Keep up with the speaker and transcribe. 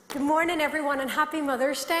Good morning, everyone, and happy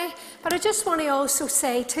Mother's Day. But I just want to also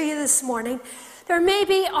say to you this morning, there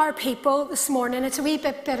maybe are people this morning, it's a wee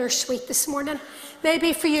bit bittersweet this morning.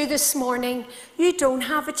 Maybe for you this morning, you don't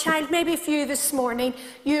have a child. Maybe for you this morning,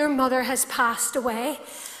 your mother has passed away.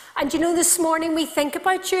 And you know, this morning we think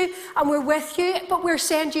about you and we're with you, but we're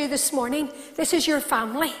saying to you this morning, this is your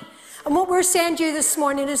family. And what we're saying to you this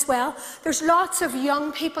morning as well, there's lots of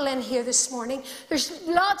young people in here this morning. There's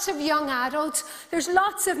lots of young adults. There's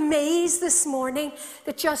lots of me's this morning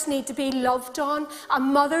that just need to be loved on and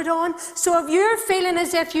mothered on. So if you're feeling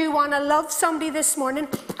as if you want to love somebody this morning,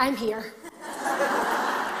 I'm here.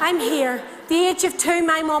 I'm here. The age of 2,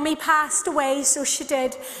 my mummy passed away, so she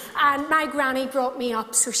did. And my granny brought me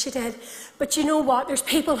up, so she did. But you know what? There's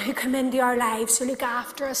people who come into our lives, who look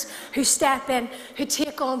after us, who step in, who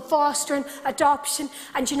take on fostering, adoption.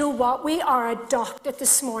 And you know what? We are adopted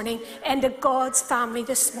this morning into God's family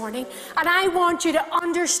this morning. And I want you to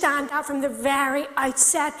understand that from the very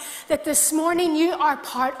outset, that this morning you are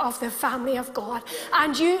part of the family of God.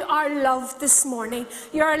 And you are loved this morning.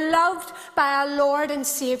 You are loved by our Lord and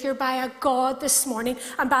Saviour, by a God this morning,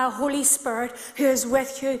 and by a Holy Spirit who is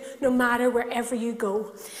with you no matter wherever you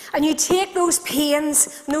go. And you take those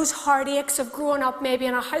pains and those heartaches of growing up maybe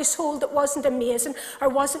in a household that wasn't amazing or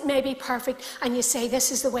wasn't maybe perfect, and you say,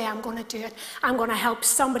 this is the way I'm going to do it. I'm going to help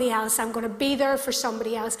somebody else. I'm going to be there for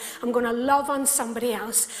somebody else. I'm going to love on somebody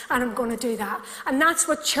else, and I'm going to do that. And that's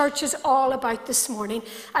what church is all about this morning.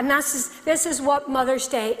 And this is what Mother's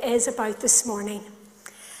Day is about this morning.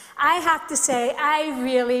 I have to say, I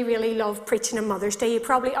really, really love preaching on Mother's Day. You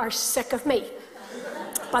probably are sick of me.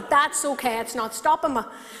 But that's okay. It's not stopping me.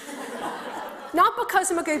 Not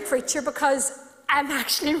because I'm a good preacher, because I'm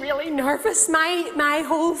actually really nervous. My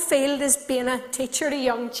whole field is being a teacher to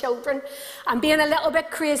young children and being a little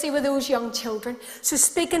bit crazy with those young children. So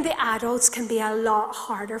speaking to adults can be a lot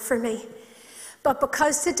harder for me. But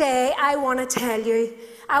because today I want to tell you,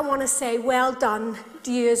 I want to say well done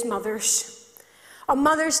to you as mothers. On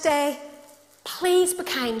Mother's Day, please be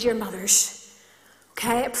kind to your mothers.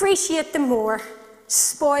 Okay? Appreciate them more.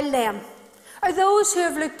 Spoil them. Or those who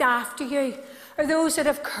have looked after you, or those that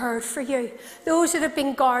have cared for you, those that have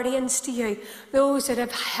been guardians to you, those that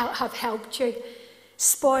have helped you.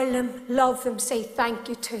 Spoil them, love them, say thank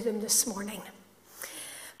you to them this morning.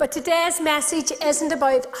 But today's message isn't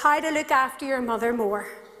about how to look after your mother more.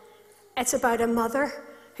 It's about a mother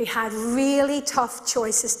who had really tough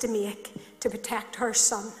choices to make to protect her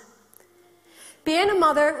son. Being a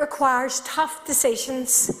mother requires tough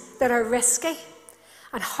decisions that are risky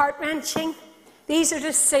and heart-wrenching. These are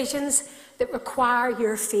decisions that require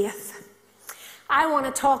your faith. I want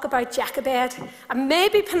to talk about Jochebed. I may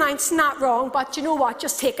be pronouncing that wrong, but you know what?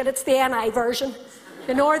 Just take it. It's the NI version,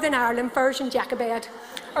 the Northern Ireland version, Jochebed,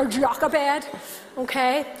 or Jochebed.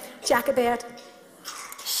 Okay, Jochebed.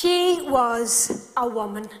 She was a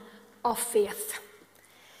woman of faith.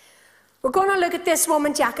 We're going to look at this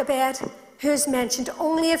woman, Jochebed, who is mentioned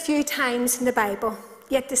only a few times in the Bible.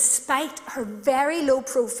 Yet despite her very low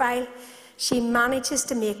profile, she manages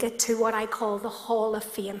to make it to what I call the Hall of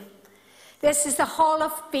Fame. This is the Hall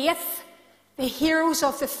of Faith, the heroes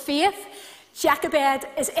of the faith. Jochebed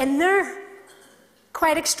is in there,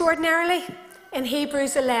 quite extraordinarily, in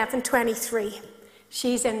Hebrews 11:23.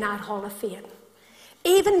 She's in that Hall of Fame,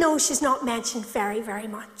 even though she's not mentioned very, very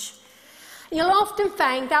much. You'll often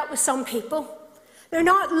find that with some people. They're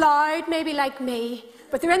not loud, maybe like me,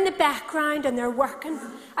 but they're in the background and they're working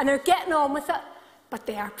and they're getting on with it. But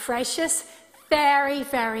they are precious, very,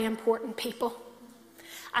 very important people.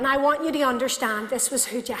 And I want you to understand this was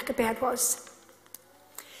who Jochebed was.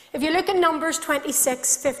 If you look at Numbers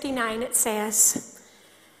 26:59, it says,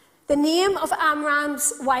 the name of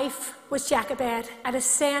Amram's wife was Jochebed, a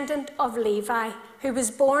descendant of Levi, who was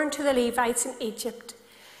born to the Levites in Egypt.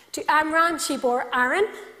 To Amram she bore Aaron,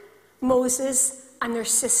 Moses, and their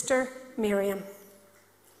sister Miriam.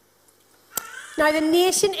 Now, the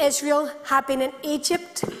nation Israel had been in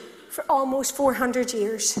Egypt for almost 400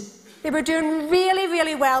 years. They were doing really,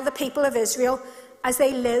 really well, the people of Israel, as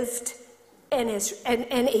they lived in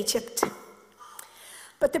Egypt.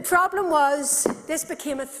 But the problem was, this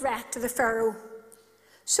became a threat to the Pharaoh.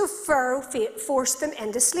 So Pharaoh forced them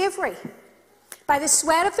into slavery. By the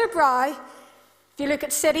sweat of their brow, if you look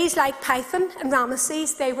at cities like Pithom and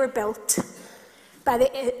Ramesses, they were built by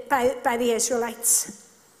the Israelites.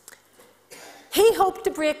 He hoped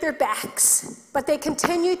to break their backs, but they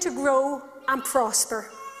continued to grow and prosper.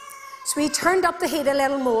 So he turned up the heat a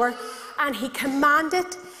little more, and he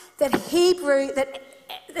commanded that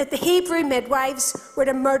the Hebrew midwives were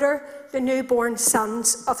to murder the newborn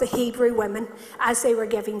sons of the Hebrew women as they were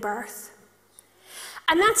giving birth.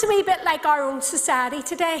 And that's a wee bit like our own society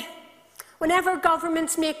today. Whenever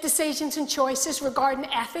governments make decisions and choices regarding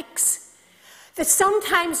ethics, that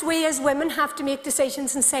sometimes we as women have to make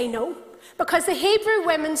decisions and say no. Because the Hebrew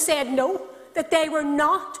women said no, that they were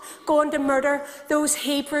not going to murder those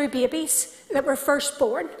Hebrew babies that were first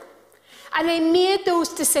born. And they made those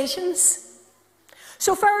decisions.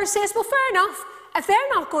 So Pharaoh says, well, fair enough, if they're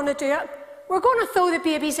not going to do it, we're going to throw the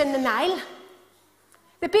babies in the Nile.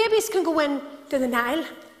 The babies can go into the Nile.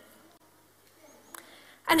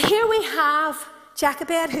 And here we have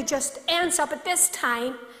Jochebed, who just ends up at this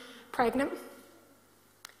time pregnant.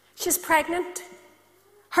 She's pregnant.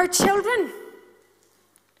 Her children,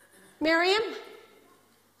 Miriam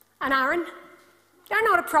and Aaron, they're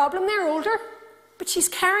not a problem, they're older. But she's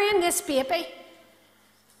carrying this baby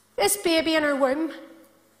in her womb,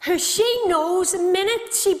 who she knows the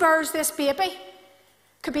minute she bears this baby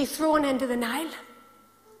could be thrown into the Nile.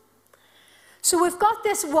 So we've got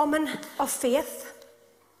this woman of faith.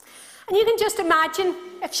 And you can just imagine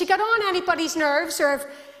if she got on anybody's nerves, or if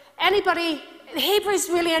the Hebrews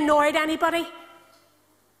really annoyed anybody,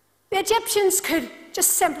 the Egyptians could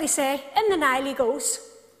just simply say, in the Nile he goes.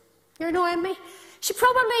 You're annoying me. She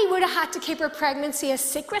probably would have had to keep her pregnancy a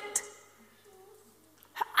secret.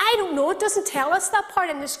 I don't know, it doesn't tell us that part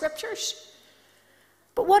in the scriptures.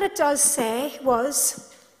 But what it does say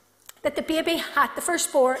was that the baby had the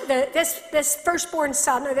firstborn, this firstborn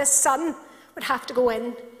son, or this son, would have to go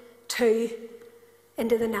into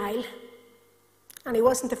the Nile. And he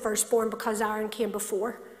wasn't the firstborn because Aaron came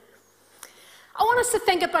before. I want us to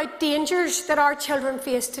think about dangers that our children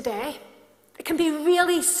face today. It can be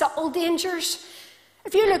really subtle dangers.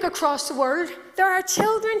 If you look across the world, there are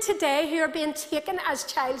children today who are being taken as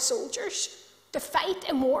child soldiers to fight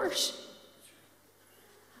in wars.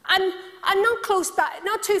 And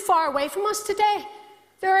not too far away from us today,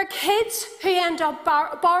 there are kids who end up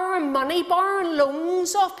borrowing money, borrowing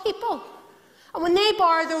loans off people. And when they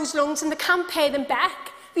borrow those loans and they can't pay them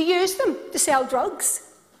back, they use them to sell drugs.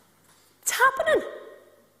 It's happening.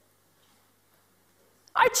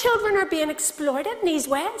 Our children are being exploited in these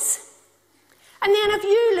ways. And then if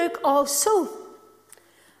you look also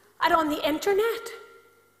at on the internet,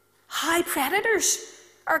 how predators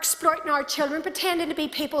are exploiting our children, pretending to be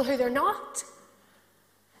people who they're not.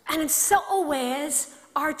 And in subtle ways,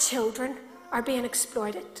 our children are being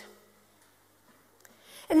exploited.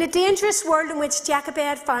 In the dangerous world in which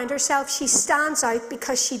Jochebed found herself, she stands out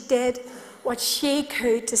because she did what she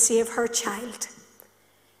could to save her child.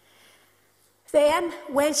 Then,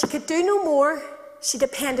 when she could do no more, she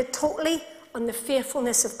depended totally on the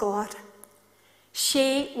faithfulness of God.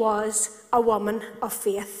 She was a woman of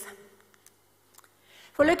faith.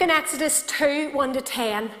 If we look in Exodus 2,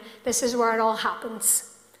 1-10, this is where it all happens.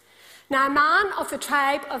 Now, a man of the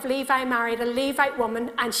tribe of Levi married a Levite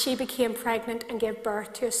woman, and she became pregnant and gave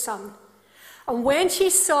birth to a son. And when she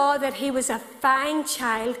saw that he was a fine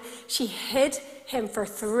child, she hid him for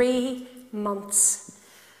 3 months.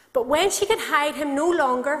 But when she could hide him no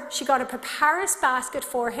longer, she got a papyrus basket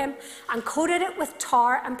for him and coated it with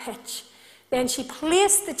tar and pitch. Then she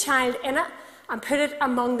placed the child in it and put it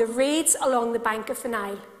among the reeds along the bank of the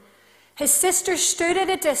Nile. His sister stood at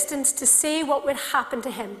a distance to see what would happen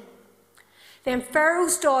to him. Then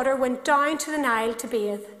Pharaoh's daughter went down to the Nile to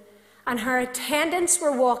bathe, and her attendants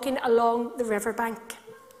were walking along the riverbank.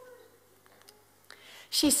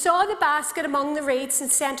 She saw the basket among the reeds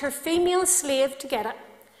and sent her female slave to get it.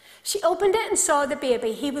 She opened it and saw the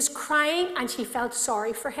baby. He was crying, and she felt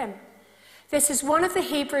sorry for him. "This is one of the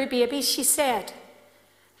Hebrew babies," she said.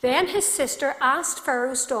 Then his sister asked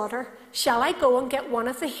Pharaoh's daughter, "Shall I go and get one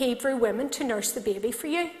of the Hebrew women to nurse the baby for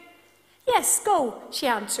you?" "Yes, go," she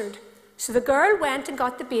answered. So the girl went and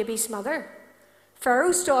got the baby's mother.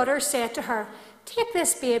 Pharaoh's daughter said to her, "Take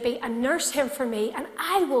this baby and nurse him for me, and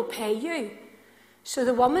I will pay you." So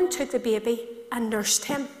the woman took the baby and nursed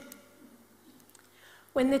him.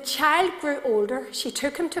 When the child grew older, she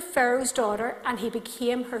took him to Pharaoh's daughter, and he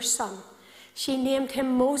became her son. She named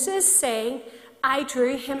him Moses, saying, "I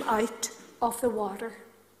drew him out of the water."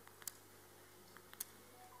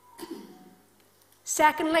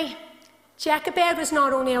 Secondly, Jochebed was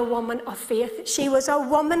not only a woman of faith, she was a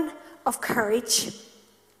woman of courage.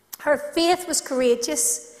 Her faith was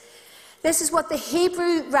courageous. This is what the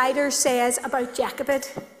Hebrew writer says about Jochebed.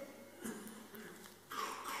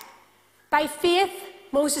 By faith,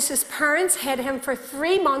 Moses' parents hid him for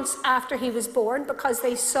 3 months after he was born because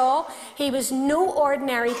they saw he was no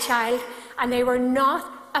ordinary child, and they were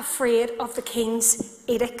not afraid of the king's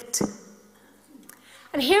edict.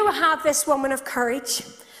 And here we have this woman of courage.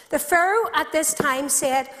 The Pharaoh at this time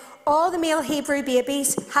said, all the male Hebrew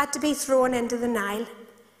babies had to be thrown into the Nile.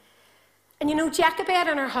 And you know, Jochebed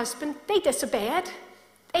and her husband, they disobeyed.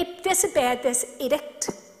 They disobeyed this edict.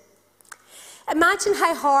 Imagine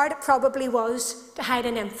how hard it probably was to hide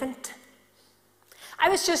an infant. I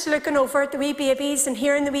was just looking over at the wee babies and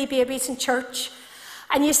hearing the wee babies in church.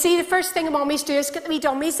 And you see, the first thing mummies do is get the wee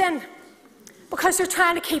dummies in, because they're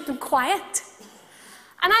trying to keep them quiet.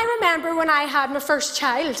 And I remember when I had my first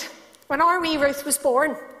child, when our wee Ruth was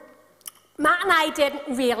born, Matt and I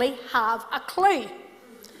didn't really have a clue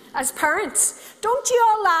as parents. Don't you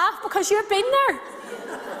all laugh because you've been there?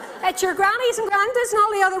 It's your grannies and grandads and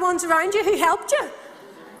all the other ones around you who helped you.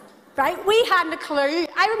 Right? We hadn't a clue.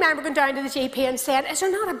 I remember going down to the GP and saying, is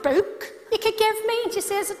there not a book you could give me? And she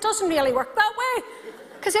says, it doesn't really work that way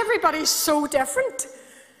because everybody's so different.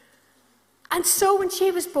 And so when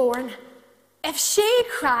she was born, if she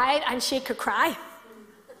cried, and she could cry,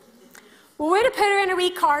 we would have put her in a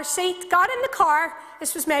wee car seat, got in the car,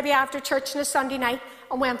 this was maybe after church on a Sunday night,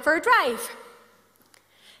 and went for a drive.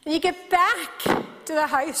 And you get back to the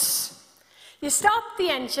house, you stopped the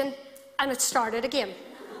engine, and it started again.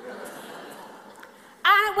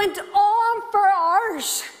 And it went on for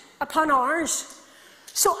hours upon hours.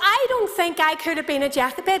 So I don't think I could have been a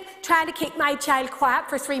Jochebed trying to keep my child quiet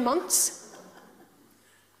for 3 months.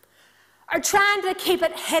 Or trying to keep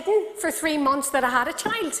it hidden for 3 months that I had a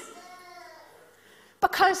child.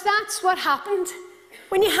 Because that's what happened.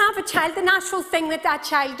 When you have a child, the natural thing that that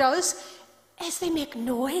child does is they make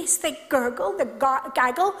noise, they gurgle, they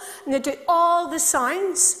gaggle, and they do all the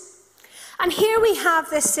sounds. And here we have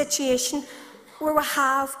this situation where we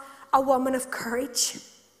have a woman of courage.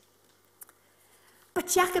 But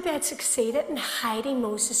Jochebed succeeded in hiding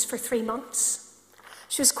Moses for 3 months.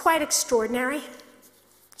 She was quite extraordinary.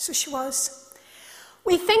 So she was.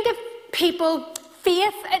 We think of people,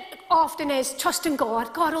 faith it often is trust in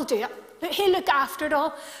God. God will do it. He'll look after it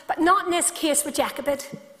all. But not in this case with Jochebed.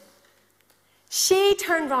 She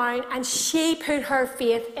turned around and she put her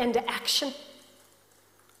faith into action.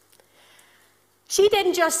 She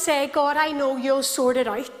didn't just say, God, I know you'll sort it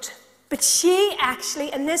out. But she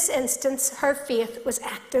actually, in this instance, her faith was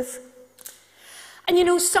active. And you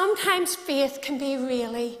know, sometimes faith can be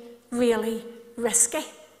really, really risky.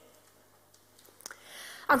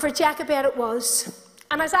 And for Jochebed it was.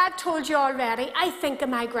 And as I've told you already, I think of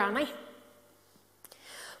my granny.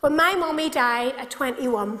 When my mummy died at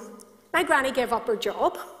 21, my granny gave up her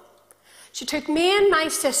job. She took me and my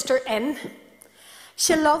sister in.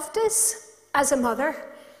 She loved us as a mother,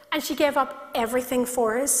 and she gave up everything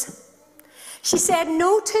for us. She said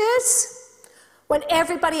no to us when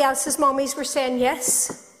everybody else's mummies were saying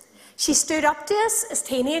yes. She stood up to us as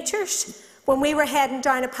teenagers when we were heading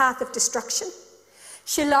down a path of destruction.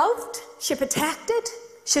 She loved, she protected,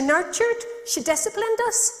 she nurtured, she disciplined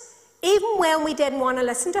us, even when we didn't want to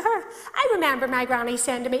listen to her. I remember my granny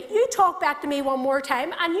saying to me, you talk back to me one more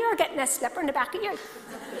time and you're getting a slipper in the back of you.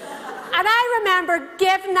 And I remember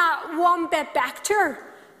giving that one bit back to her,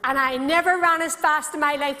 and I never ran as fast in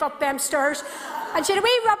my life up them stairs. And she had a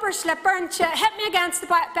wee rubber slipper, and she hit me against the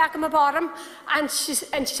back of my bottom, and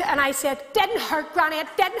I said, didn't hurt, Granny, it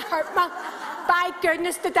didn't hurt me. By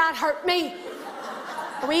goodness, did that hurt me.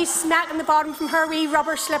 A wee smack in the bottom from her wee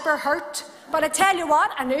rubber slipper hurt. But I tell you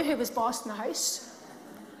what, I knew who was boss in the house.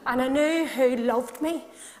 And I knew who loved me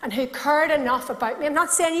and who cared enough about me. I'm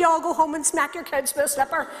not saying you all go home and smack your kids with a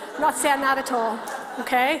slipper. I'm not saying that at all,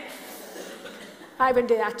 okay? I wouldn't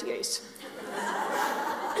do that to you.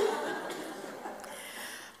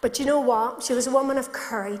 But you know what? She was a woman of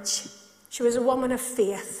courage. She was a woman of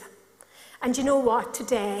faith. And you know what?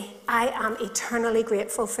 Today, I am eternally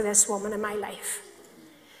grateful for this woman in my life.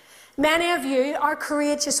 Many of you are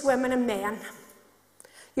courageous women and men.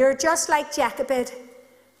 You're just like Jochebed,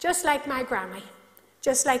 just like my granny,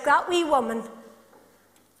 just like that wee woman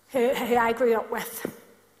who I grew up with.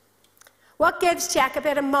 What gives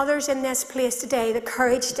Jochebed and mothers in this place today the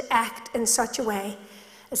courage to act in such a way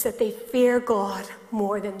is that they fear God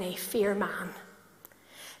more than they fear man.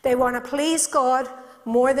 They want to please God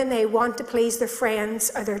more than they want to please their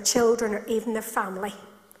friends or their children or even their family.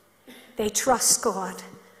 They trust God.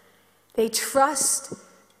 They trust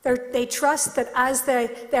that as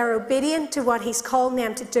they're obedient to what He's called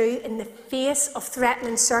them to do in the face of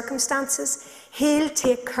threatening circumstances, He'll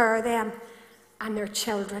take care of them and their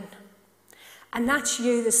children. And that's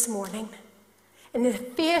you this morning. In the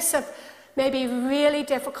face of maybe really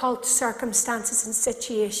difficult circumstances and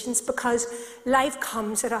situations, because life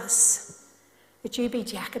comes at us, that you be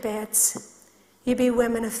Jochebeds, you be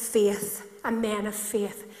women of faith and men of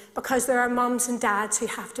faith. Because there are mums and dads who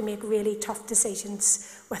have to make really tough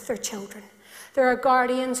decisions with their children. There are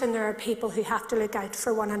guardians and there are people who have to look out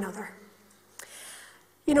for one another.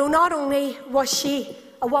 You know, not only was she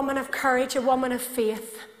a woman of courage, a woman of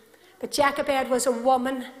faith, but Jochebed was a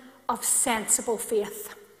woman of sensible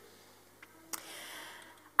faith.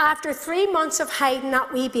 After 3 months of hiding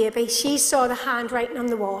that wee baby, she saw the handwriting on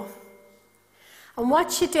the wall. And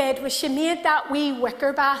what she did was she made that wee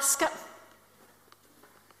wicker basket.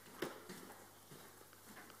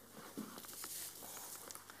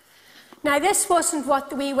 Now, this wasn't what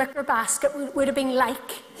the wee wicker basket would have been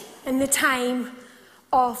like in the time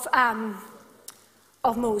of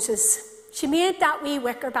Moses. She made that wee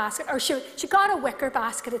wicker basket, or she got a wicker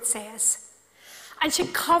basket, it says, and she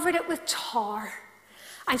covered it with tar,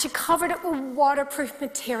 and she covered it with waterproof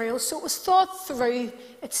material, so it was thought through,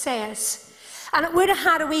 it says. And it would have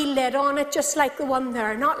had a wee lid on it, just like the one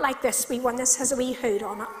there, not like this wee one. This has a wee hood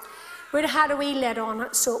on it. Would have had a wee lid on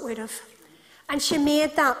it, so it would have. And she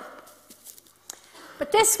made that.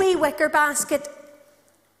 But this wee wicker basket,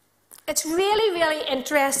 it's really, really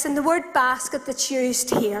interesting. The word basket that's used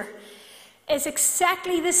here is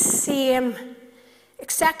exactly the same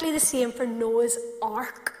for Noah's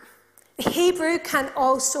Ark. The Hebrew can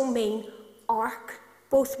also mean ark.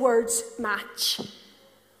 Both words match.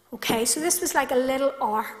 Okay, so this was like a little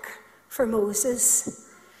ark for Moses.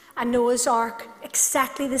 And Noah's Ark,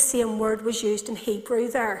 exactly the same word was used in Hebrew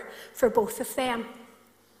there for both of them.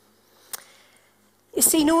 You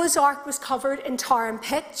see, Noah's Ark was covered in tar and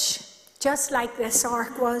pitch, just like this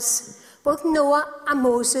ark was. Both Noah and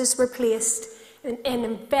Moses were placed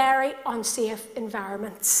in very unsafe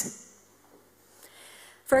environments.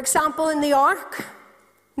 For example, in the ark,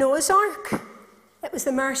 Noah's Ark, it was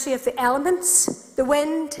the mercy of the elements, the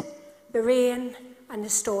wind, the rain, and the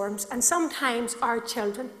storms. And sometimes our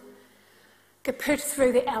children get put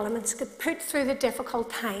through the elements, get put through the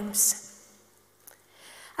difficult times.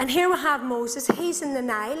 And here we have Moses. He's in the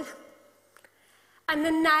Nile. And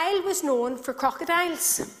the Nile was known for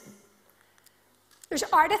crocodiles. There's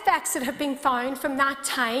artifacts that have been found from that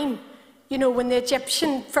time, you know, when the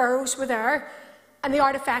Egyptian pharaohs were there, and the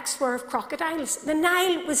artifacts were of crocodiles. The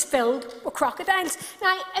Nile was filled with crocodiles.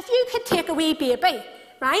 Now, if you could take a wee baby,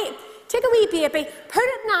 right? Take a wee baby, put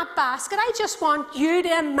it in that basket. I just want you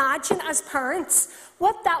to imagine as parents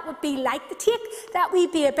what that would be like, to take that wee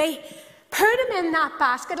baby, put him in that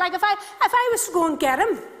basket. Like if I was to go and get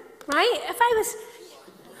him, right? If I was...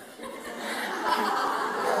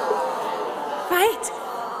 Right?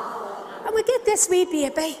 And we get this wee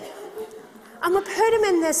baby, and we put him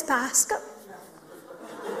in this basket.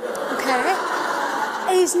 Okay?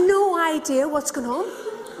 He's no idea what's going on.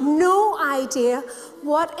 No idea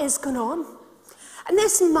what is going on. And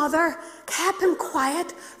this mother kept him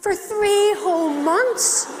quiet for 3 whole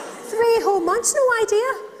months. 3 whole months, no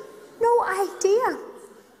idea. No idea.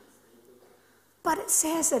 But it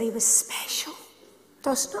says that he was special,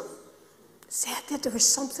 doesn't it? It said that there was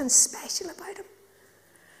something special about him.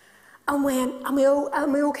 And when, am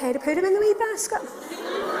we okay to put him in the wee basket?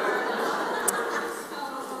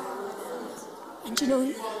 And you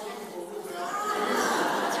know,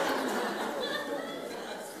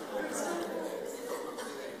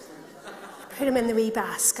 put him in the wee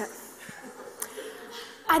basket.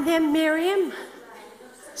 And then Miriam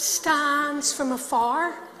stands from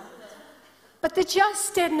afar. But they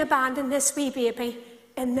just didn't abandon this wee baby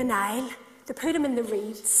in the Nile. They put him in the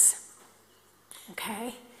reeds.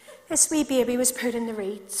 Okay? This wee baby was put in the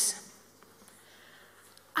reeds.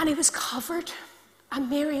 And he was covered. And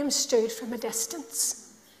Miriam stood from a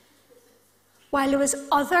distance. While there was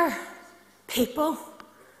other people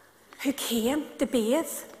who came to bathe.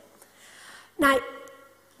 Now,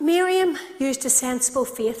 Miriam used a sensible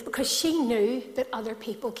faith because she knew that other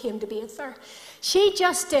people came to bathe her. She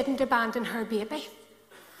just didn't abandon her baby.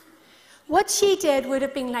 What she did would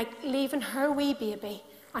have been like leaving her wee baby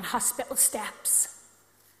on hospital steps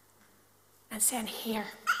and saying, "Here."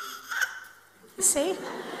 You see?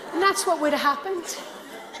 And that's what would have happened.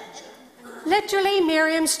 Literally,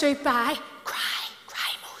 Miriam stood by, cry,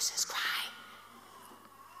 cry, Moses, cry.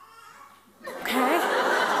 Okay?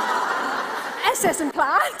 This isn't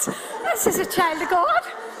planned. This is a child of God.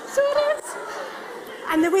 So it is.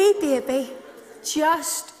 And the wee baby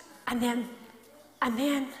just, and then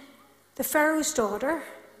the Pharaoh's daughter,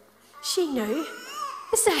 she knew,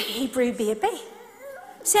 this is a Hebrew baby.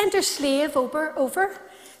 Sent her slave over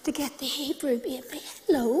to get the Hebrew baby.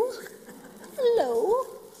 Hello? Hello?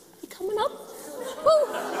 You coming up? Oh,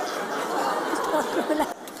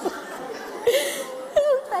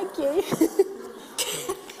 oh, thank you.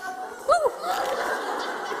 Oh.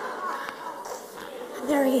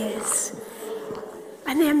 There he is.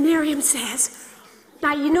 And then Miriam says,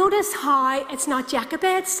 Now you notice how it's not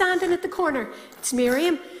Jochebed standing at the corner, it's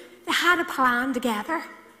Miriam. They had a plan together.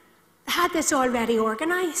 They had this already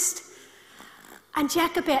organised. And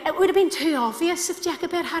Jochebed, it would have been too obvious if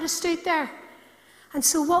Jochebed had stood there. And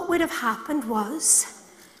so what would have happened was,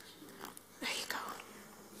 there you go.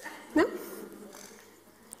 No?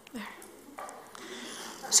 There.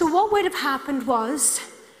 So what would have happened was,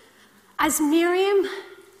 as Miriam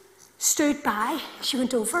stood by, she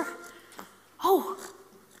went over, oh,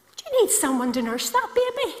 do you need someone to nurse that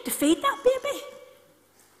baby, to feed that baby?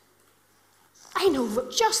 I know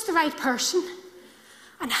just the right person.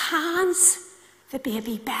 And hands the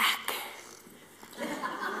baby back. I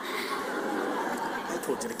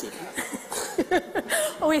told you to keep him.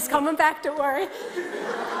 Oh, he's coming back, don't worry.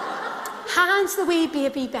 Hands the wee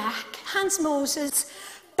baby back. Hands Moses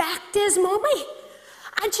back to his mummy.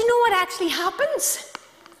 And do you know what actually happens?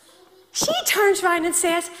 She turns around and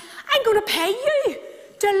says, I'm going to pay you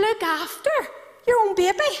to look after your own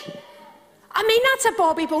baby. I mean, that's a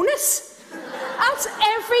Bobby bonus. That's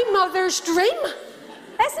every mother's dream,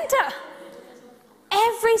 isn't it?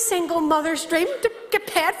 Every single mother's dream to get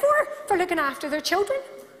paid for looking after their children.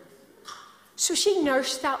 So she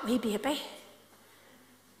nursed that wee baby.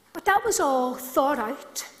 But that was all thought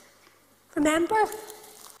out. Remember?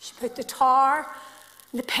 She put the tar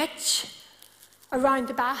and the pitch around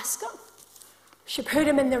the basket. She put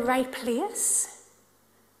him in the right place.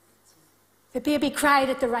 The baby cried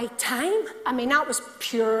at the right time. I mean, that was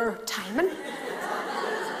pure timing.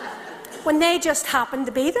 When they just happened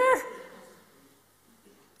to be there.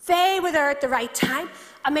 They were there at the right time.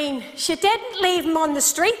 I mean, she didn't leave him on the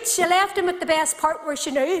street. She left him at the best part where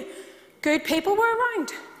she knew good people were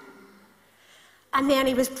around. And then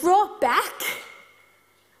he was brought back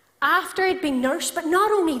after he'd been nursed. But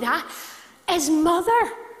not only that, his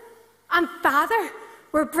mother and father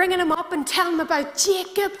were bringing him up and telling him about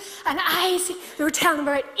Jacob and Isaac. They were telling him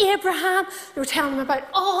about Abraham. They were telling him about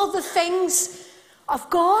all the things of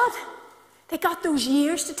God. They got those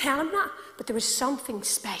years to tell him that. But there was something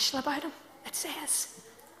special about him, it says.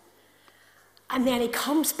 And then he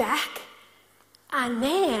comes back. And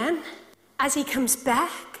then, as he comes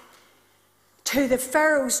back to the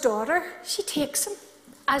Pharaoh's daughter, she takes him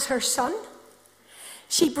as her son.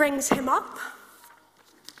 She brings him up.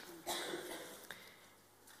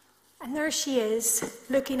 And there she is,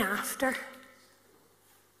 looking after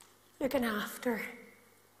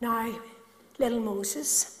now little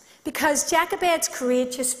Moses. Because Jochebed's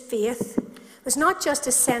courageous faith was not just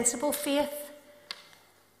a sensible faith,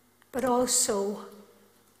 but also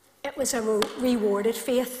it was a rewarded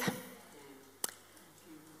faith.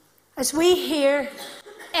 As we hear,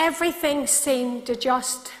 everything seemed to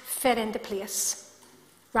just fit into place,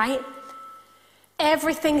 right?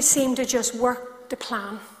 Everything seemed to just work to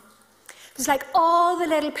plan. It was like all the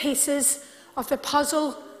little pieces of the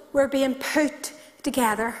puzzle were being put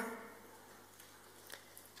together.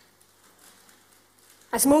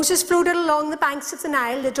 As Moses floated along the banks of the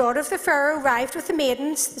Nile, the daughter of the Pharaoh arrived with the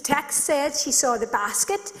maidens. The text said she saw the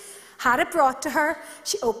basket, had it brought to her.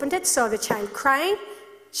 She opened it, saw the child crying.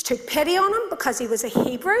 She took pity on him because he was a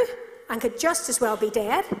Hebrew and could just as well be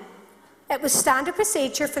dead. It was standard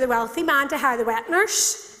procedure for the wealthy man to hire the wet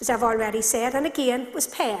nurse, as I've already said, and again was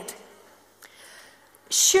paid.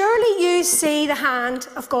 Surely you see the hand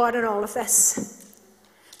of God in all of this.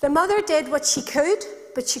 The mother did what she could,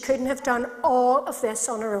 but she couldn't have done all of this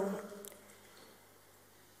on her own.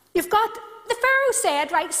 You've got, the Pharaoh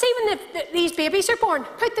said, right, see when these babies are born,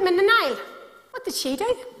 put them in the Nile. What did she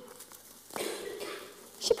do?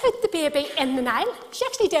 She put the baby in the Nile. She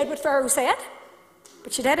actually did what Pharaoh said,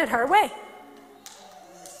 but she did it her way.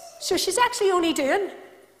 So she's actually only doing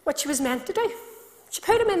what she was meant to do. She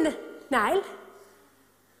put him in the Nile.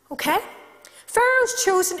 Okay? Pharaoh's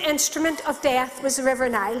chosen instrument of death was the River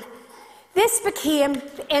Nile. This became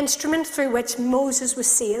the instrument through which Moses was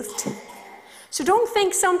saved. So don't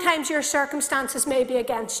think sometimes your circumstances may be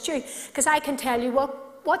against you, because I can tell you what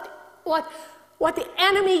the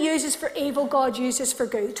enemy uses for evil, God uses for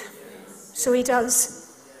good. So he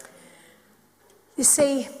does. You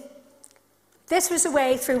see, this was the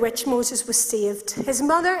way through which Moses was saved. His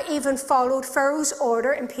mother even followed Pharaoh's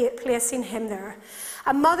order in placing him there.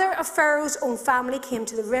 A mother of Pharaoh's own family came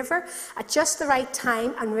to the river at just the right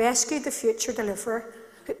time and rescued the future deliverer,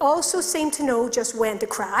 who also seemed to know just when to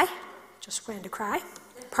cry. Just when to cry.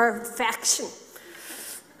 Perfection.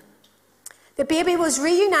 The baby was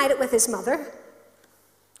reunited with his mother.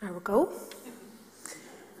 There we go.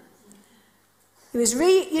 He was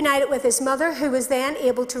reunited with his mother, who was then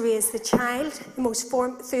able to raise the child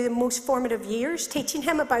through the most formative years, teaching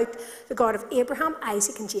him about the God of Abraham,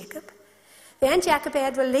 Isaac, and Jacob. Then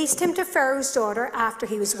Jochebed released him to Pharaoh's daughter after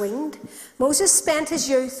he was weaned. Moses spent his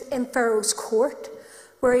youth in Pharaoh's court,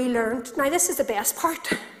 where he learned. Now this is the best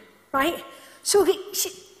part, right? So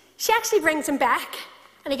she actually brings him back,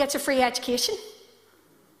 and he gets a free education.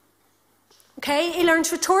 Okay, he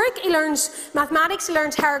learns rhetoric, he learns mathematics, he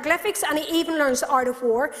learns hieroglyphics, and he even learns the art of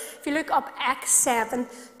war. If you look up Acts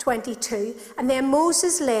 7:22, and then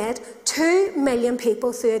Moses led 2 million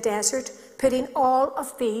people through a desert, putting all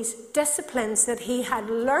of these disciplines that he had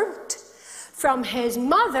learnt from his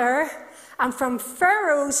mother and from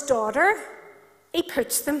Pharaoh's daughter, he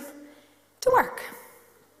puts them to work.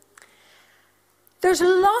 There's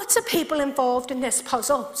lots of people involved in this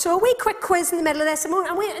puzzle. So a wee quick quiz in the middle of this, and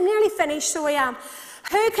we're nearly finished, so I am.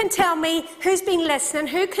 Who can tell me, who's been listening,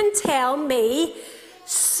 who can tell me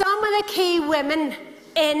some of the key women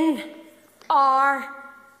in our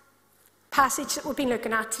passage that we've been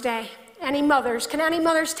looking at today? Any mothers? Can any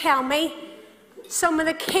mothers tell me some of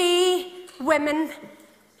the key women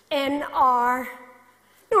in our...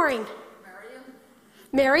 Noreen?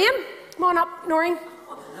 Miriam? Come on up, Noreen.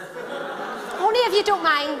 Only if you don't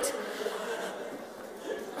mind.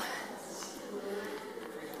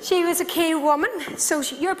 She was a key woman, so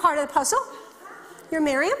you're part of the puzzle. You're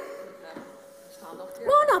Miriam. Come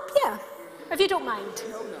on up, yeah. If you don't mind.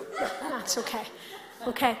 No. That's okay.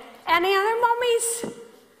 Okay. Any other mummies?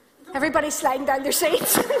 Everybody's sliding down their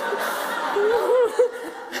seats.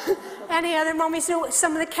 Any other mummies know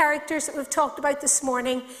some of the characters that we've talked about this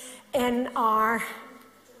morning in our...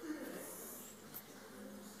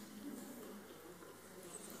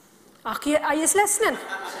 Okay, are you listening?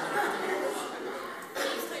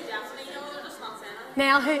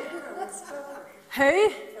 Now, who?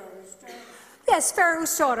 Yes,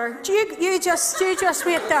 Pharaoh's daughter. You just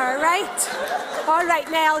wait there, right? All right,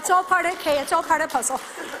 now it's all part of it's all part of the puzzle.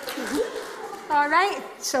 All right.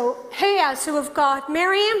 So who else? So we've got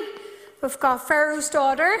Miriam. We've got Pharaoh's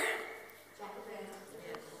daughter.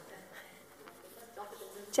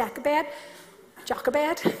 Jochebed.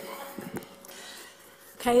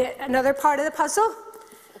 Okay, another part of the puzzle.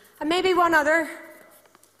 And maybe one other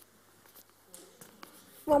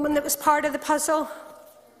woman that was part of the puzzle.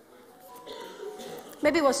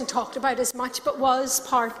 Maybe wasn't talked about as much, but was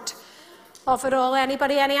part of it all.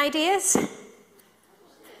 Anybody, any ideas?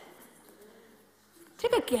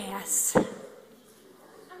 Take a guess.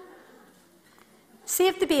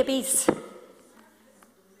 Save the babies.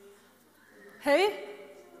 Who?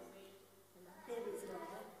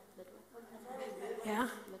 Yeah.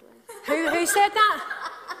 Who said that?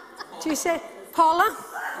 Do you say Paula?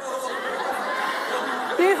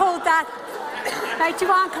 You hold that. Right,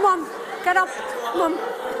 Joanne, come on. Get up. Come on.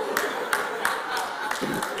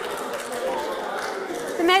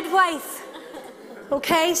 The midwife.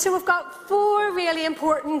 Okay, so we've got 4 really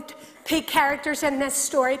important big characters in this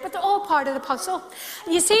story, but they're all part of the puzzle.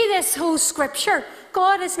 You see this whole scripture,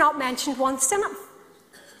 God is not mentioned once in it.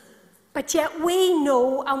 But yet we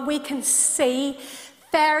know and we can see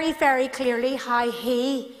very, very clearly how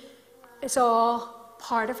he is all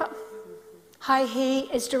part of it. How he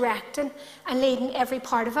is directing and leading every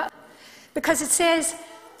part of it. Because it says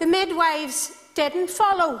the midwives didn't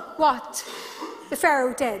follow what the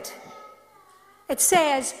Pharaoh did. It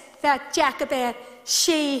says that Jochebed,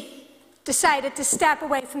 she decided to step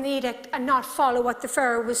away from the edict and not follow what the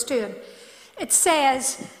Pharaoh was doing. It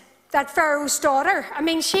says that Pharaoh's daughter, I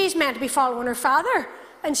mean, she's meant to be following her father,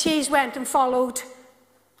 and she's went and followed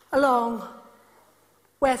along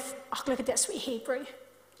with, oh, look at this wee Hebrew.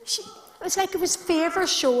 It was like it was favour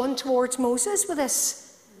shown towards Moses with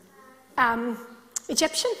this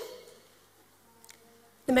Egyptian.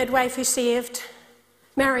 The midwife who saved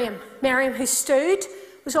Miriam who stood,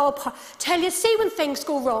 was all part. Tell you, see when things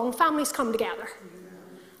go wrong, families come together.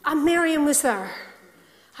 And Miriam was there.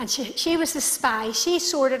 And she was the spy. She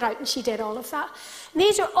sorted out and she did all of that. And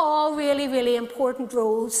these are all really, really important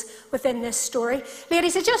roles within this story.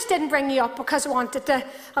 Ladies, I just didn't bring you up because I wanted to.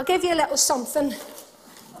 I'll give you a little something.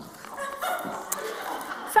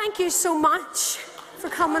 Thank you so much for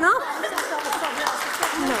coming up.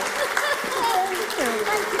 No.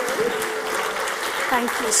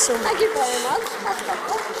 Thank you so much. Thank you very much.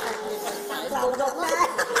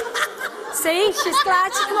 See, she's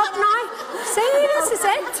glad she came up now. See, this is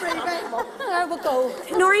it. There we go.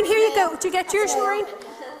 Noreen, here you go. Do you get yours, Noreen?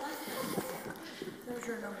 There's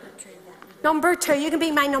your number 2. Number 2. You can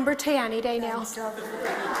be my number 2 any day now.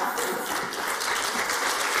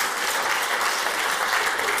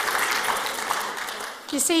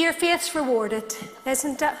 You see, your faith's rewarded,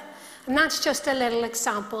 isn't it? And that's just a little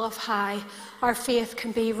example of how our faith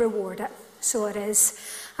can be rewarded. So it is.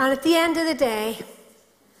 And at the end of the day,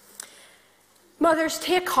 Mothers,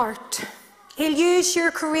 take heart. He'll use your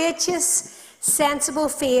courageous, sensible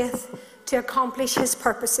faith to accomplish his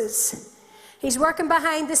purposes. He's working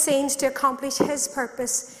behind the scenes to accomplish his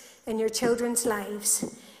purpose in your children's lives.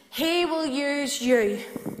 He will use you,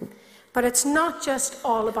 but it's not just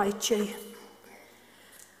all about you.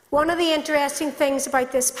 One of the interesting things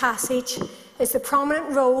about this passage is the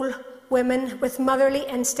prominent role women with motherly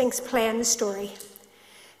instincts play in the story.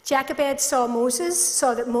 Jochebed saw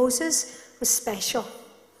that Moses was special.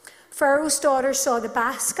 Pharaoh's daughter saw the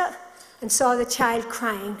basket and saw the child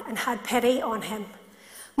crying and had pity on him.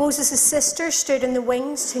 Moses' sister stood in the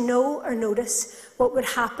wings to know or notice what would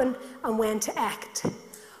happen and when to act.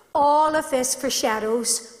 All of this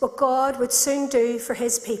foreshadows what God would soon do for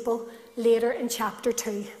his people later in chapter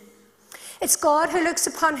 2. It's God who looks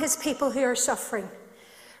upon his people who are suffering.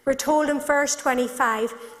 We're told in verse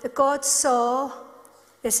 25 that God saw,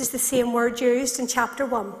 this is the same word used in chapter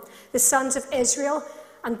 1, the sons of Israel,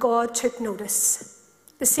 and God took notice.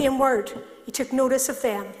 The same word, he took notice of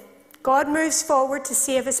them. God moves forward to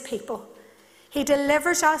save his people. He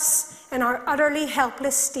delivers us in our utterly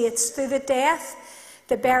helpless states through the death,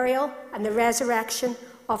 the burial, and the resurrection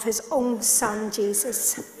of his own Son,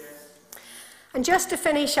 Jesus. And just to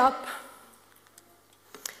finish up,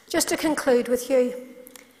 just to conclude with you,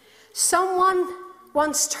 someone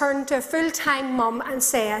once turned to a full-time mum and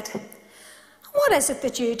said, "What is it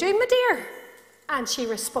that you do, my dear?" And she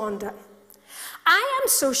responded, "I am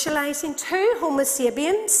socialising two Homo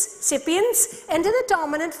sapiens into the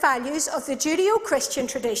dominant values of the Judeo-Christian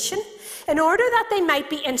tradition in order that they might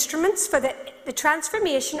be instruments for the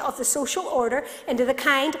transformation of the social order into the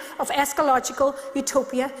kind of eschatological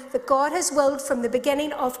utopia that God has willed from the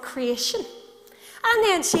beginning of creation." And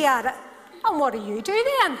then she added, "And what do you do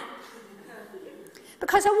then?"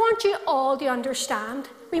 Because I want you all to understand,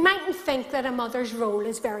 we mightn't think that a mother's role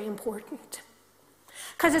is very important.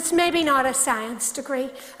 Because it's maybe not a science degree,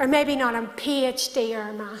 or maybe not a PhD or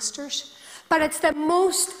a master's, but it's the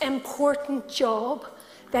most important job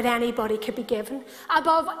that anybody could be given,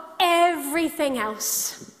 above everything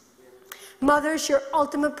else. Mothers, your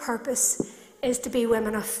ultimate purpose is to be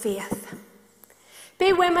women of faith.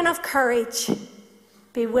 Be women of courage.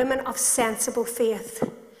 Be women of sensible faith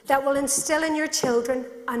that will instill in your children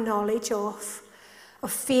a knowledge of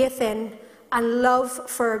faith in, and love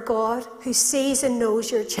for a God who sees and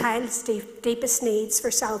knows your child's deepest needs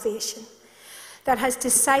for salvation, that has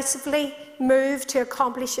decisively moved to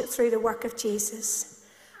accomplish it through the work of Jesus.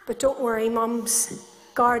 But don't worry, mums,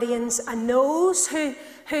 guardians, and those who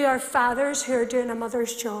are fathers who are doing a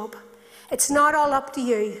mother's job. It's not all up to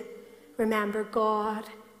you. Remember, God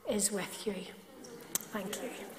is with you. Thank you.